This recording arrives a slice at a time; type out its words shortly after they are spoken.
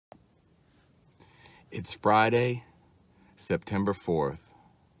It's Friday, September 4th,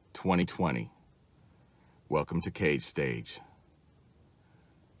 2020. Welcome to Cage Stage.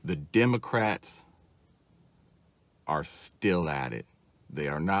 The Democrats are still at it. They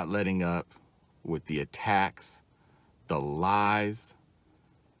are not letting up with the attacks, the lies,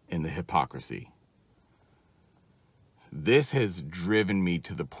 and the hypocrisy. This has driven me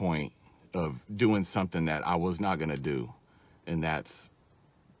to the point of doing something that I was not going to do, and that's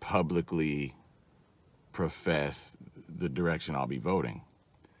publicly profess the direction I'll be voting.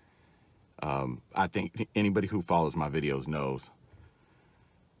 I think anybody who follows my videos knows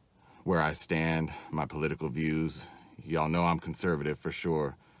where I stand, my political views. Y'all know I'm conservative for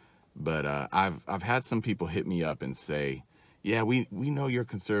sure, but I've had some people hit me up and say, yeah, we know you're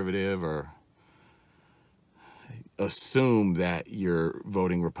conservative, or assume that you're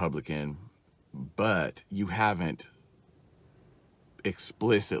voting Republican, but you haven't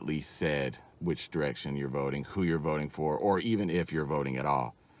explicitly said which direction you're voting, who you're voting for, or even if you're voting at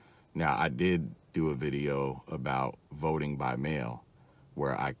all. Now, I did do a video about voting by mail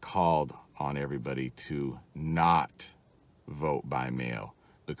where I called on everybody to not vote by mail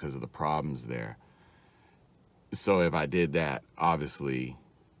because of the problems there. So if I did that, obviously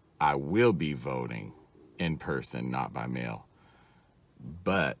I will be voting in person, not by mail.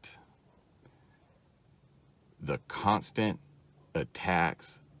 But the constant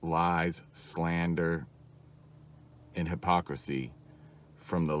attacks, lies, slander, and hypocrisy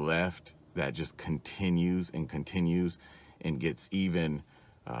from the left that just continues and continues and gets even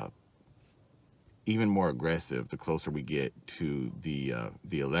more aggressive the closer we get to the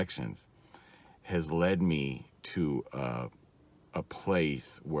elections has led me to a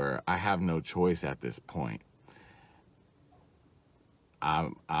place where I have no choice at this point.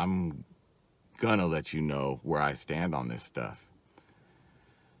 I'm gonna let you know where I stand on this stuff.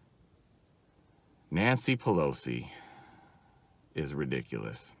 Nancy Pelosi is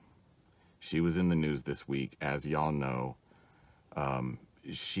ridiculous. She was in the news this week, as y'all know.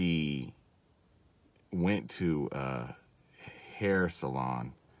 She went to a hair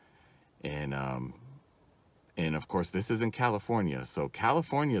salon, and of course this is in California, so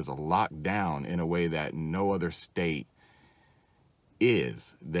California is locked down in a way that no other state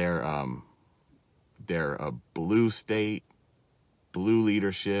is. They're a blue state, blue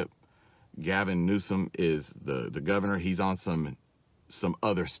leadership. Gavin Newsom is the governor. He's on some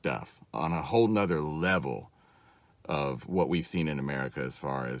other stuff, on a whole nother level of what we've seen in America as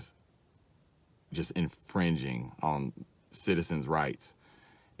far as just infringing on citizens' rights.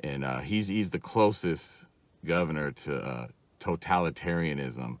 And he's the closest governor to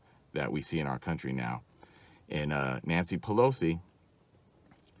totalitarianism that we see in our country now. And Nancy Pelosi,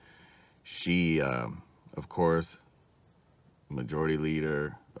 she, of course, majority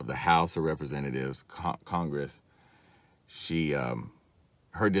leader of the House of Representatives, Congress, she,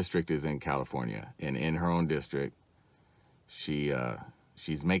 her district is in California, and in her own district,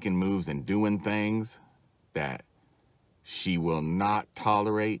 she's making moves and doing things that she will not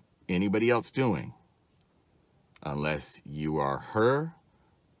tolerate anybody else doing unless you are her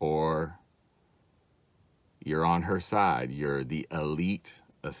or you're on her side. You're the elite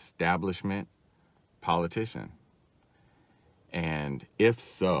establishment politician. And if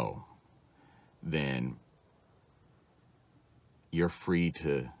so, then you're free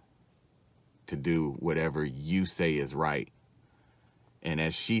to do whatever you say is right. And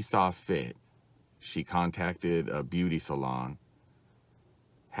as she saw fit, she contacted a beauty salon,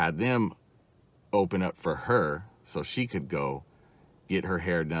 had them open up for her so she could go get her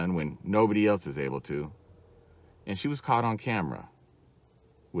hair done when nobody else is able to. And she was caught on camera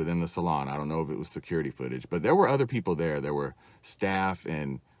within the salon. I don't know if it was security footage, but there were other people there. There were staff,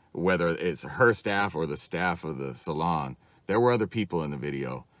 and whether it's her staff or the staff of the salon, there were other people in the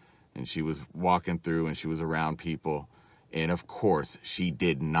video. And she was walking through and she was around people. And of course, she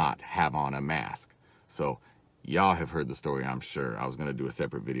did not have on a mask. So y'all have heard the story, I'm sure. I was going to do a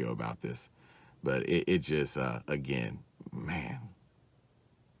separate video about this. But it just, again, man,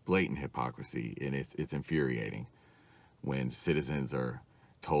 blatant hypocrisy. And it's infuriating when citizens are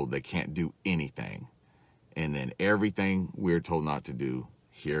told they can't do anything. And then everything we're told not to do,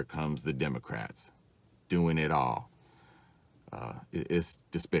 here comes the Democrats doing it all. It's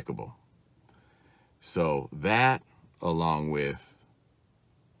despicable. So that, along with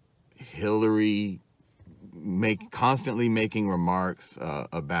Hillary constantly making remarks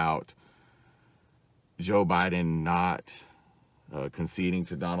about Joe Biden not conceding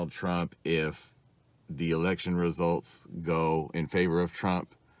to Donald Trump if the election results go in favor of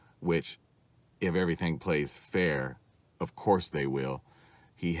Trump, which, if everything plays fair, of course they will.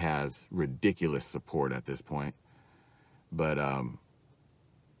 He has ridiculous support at this point. But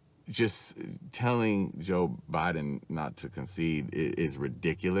just telling Joe Biden not to concede is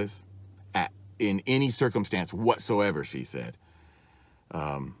ridiculous in any circumstance whatsoever, she said.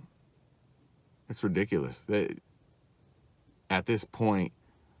 It's ridiculous. At this point,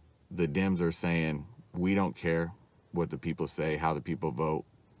 the Dems are saying, we don't care what the people say, how the people vote.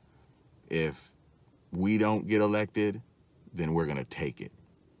 If we don't get elected, then we're going to take it.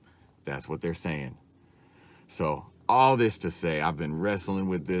 That's what they're saying. So all this to say, I've been wrestling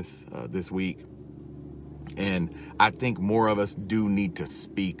with this this week, and I think more of us do need to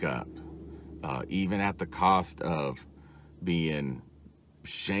speak up, even at the cost of being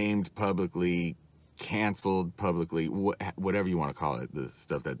shamed publicly, canceled publicly, whatever you want to call it, the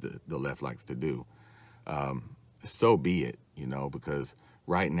stuff that the left likes to do. So be it, you know, because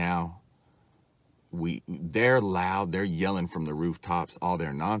right now they're loud, they're yelling from the rooftops all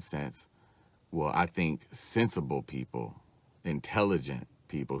their nonsense. Well, I think sensible people, intelligent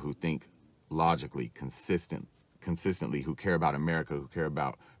people who think logically, consistently, who care about America, who care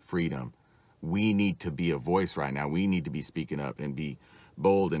about freedom, we need to be a voice right now. We need to be speaking up and be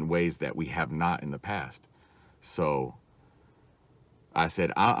bold in ways that we have not in the past. So I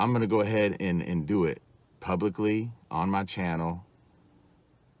said, I'm going to go ahead and do it publicly on my channel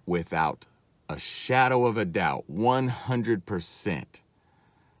without a shadow of a doubt, 100%.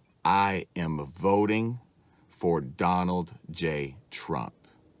 I am voting for Donald J. Trump.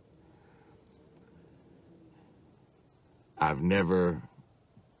 I've never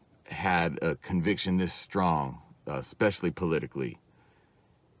had a conviction this strong, especially politically.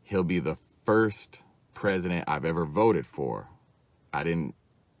 He'll be the first president I've ever voted for. I didn't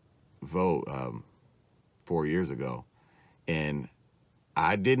vote 4 years ago, and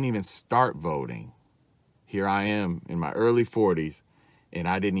I didn't even start voting. Here I am in my early 40s, and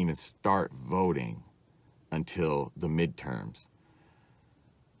I didn't even start voting until the midterms.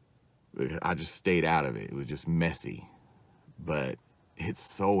 I just stayed out of it. It was just messy. But it's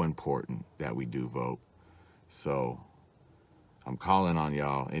so important that we do vote. So I'm calling on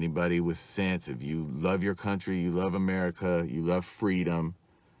y'all, anybody with sense, if you love your country, you love America, you love freedom,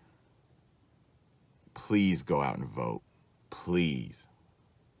 please go out and vote. Please.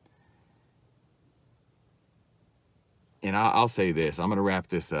 And I'll say this, I'm going to wrap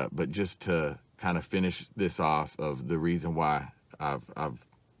this up, but just to kind of finish this off of the reason why I've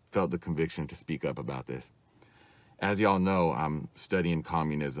felt the conviction to speak up about this. As y'all know, I'm studying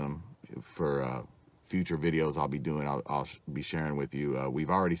communism. For future videos I'll be doing, I'll be sharing with you. We've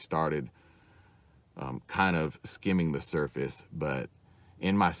already started kind of skimming the surface, but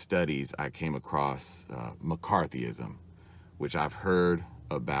in my studies I came across McCarthyism, which I've heard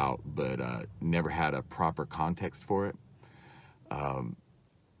about, but never had a proper context for it.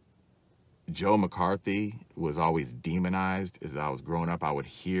 Joe McCarthy was always demonized. As I was growing up, I would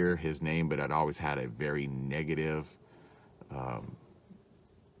hear his name, but I'd always had a very negative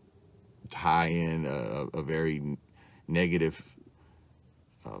tie-in, a very negative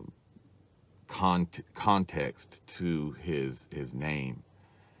context to his name.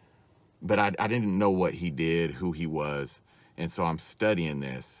 But I didn't know what he did, who he was, and so I'm studying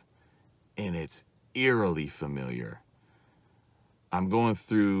this, and it's eerily familiar. I'm going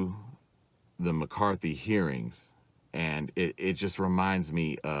through the McCarthy hearings, and it just reminds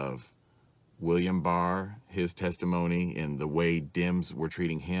me of William Barr, his testimony, and the way Dems were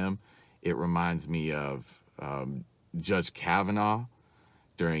treating him. It reminds me of Judge Kavanaugh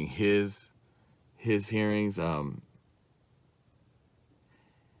during his hearings.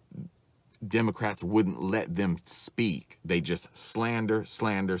 Democrats wouldn't let them speak. They just slander,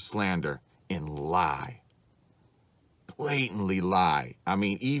 slander, slander, and lie. Blatantly lie. I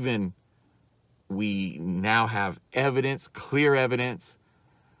mean, even we now have evidence, clear evidence,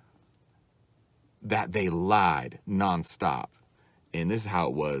 that they lied nonstop. And this is how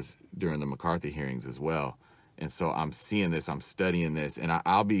it was during the McCarthy hearings as well. And so I'm seeing this, I'm studying this, and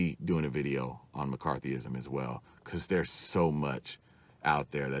I'll be doing a video on McCarthyism as well, because there's so much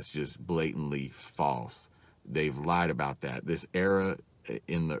out there that's just blatantly false. They've lied about that. This era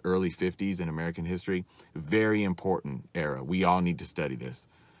in the early 50s in American history, very important era. We all need to study this.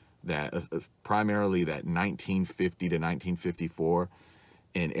 That primarily that 1950 to 1954,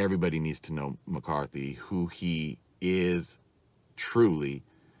 and everybody needs to know McCarthy, who he is truly,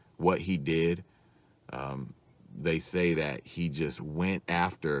 what he did. They say that he just went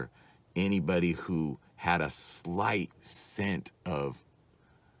after anybody who had a slight scent of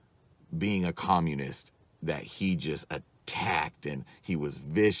being a communist, that he just attacked, and he was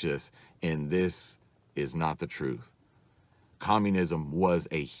vicious, and this is not the truth. communism was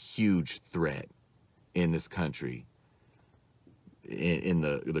a huge threat in this country in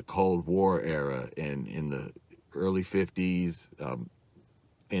the Cold War era and in the early 50s,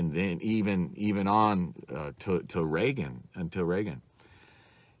 and then even on to Reagan, until Reagan.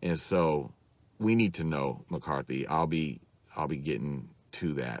 And so we need to know, McCarthy. I'll be getting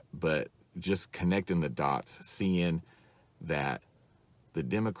to that, but just connecting the dots, seeing that the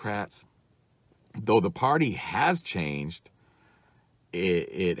Democrats, though the party has changed,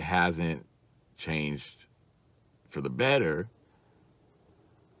 it hasn't changed for the better,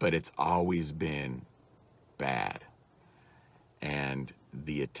 but it's always been bad. And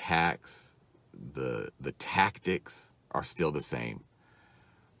the attacks, the tactics are still the same.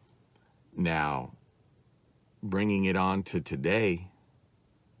 Now, bringing it on to today,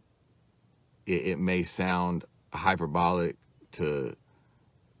 it may sound hyperbolic to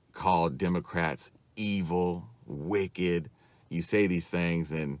call Democrats evil, wicked. You say these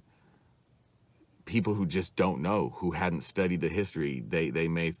things, and people who just don't know, who hadn't studied the history, they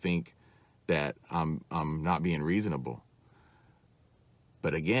may think that I'm not being reasonable.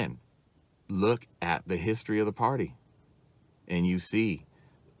 But again, look at the history of the party, and you see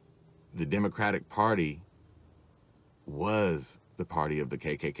the Democratic Party was the party of the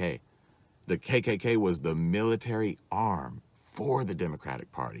KKK. The KKK was the military arm for the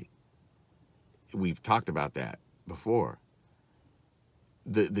Democratic Party. We've talked about that before.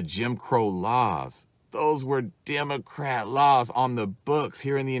 The Jim Crow laws, those were Democrat laws on the books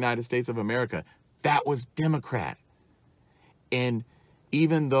here in the United States of America. That was Democrat. And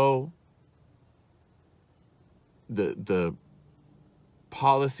even though the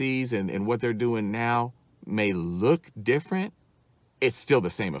policies and what they're doing now may look different, it's still the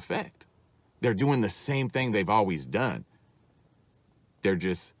same effect. They're doing the same thing they've always done. They're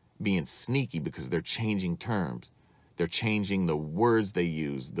just being sneaky because they're changing terms. They're changing the words they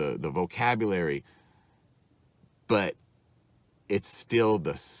use, the vocabulary, but it's still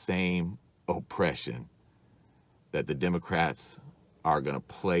the same oppression that the Democrats are going to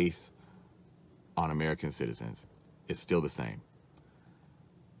place on American citizens. It's still the same.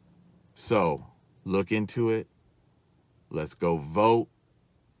 So look into it. Let's go vote.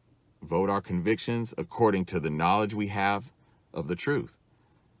 Vote our convictions according to the knowledge we have of the truth.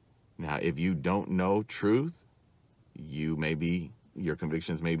 Now, if you don't know truth, your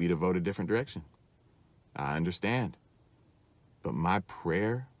convictions may be to vote a different direction. I understand. But my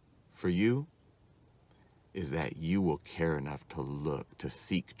prayer for you is that you will care enough to look, to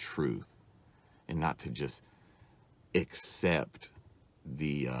seek truth, and not to just accept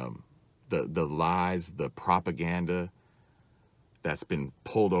the lies, the propaganda that's been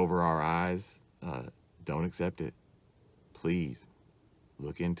pulled over our eyes. Don't accept it. Please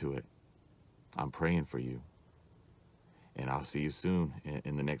look into it. I'm praying for you. And I'll see you soon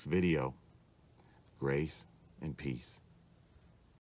in the next video. Grace and peace.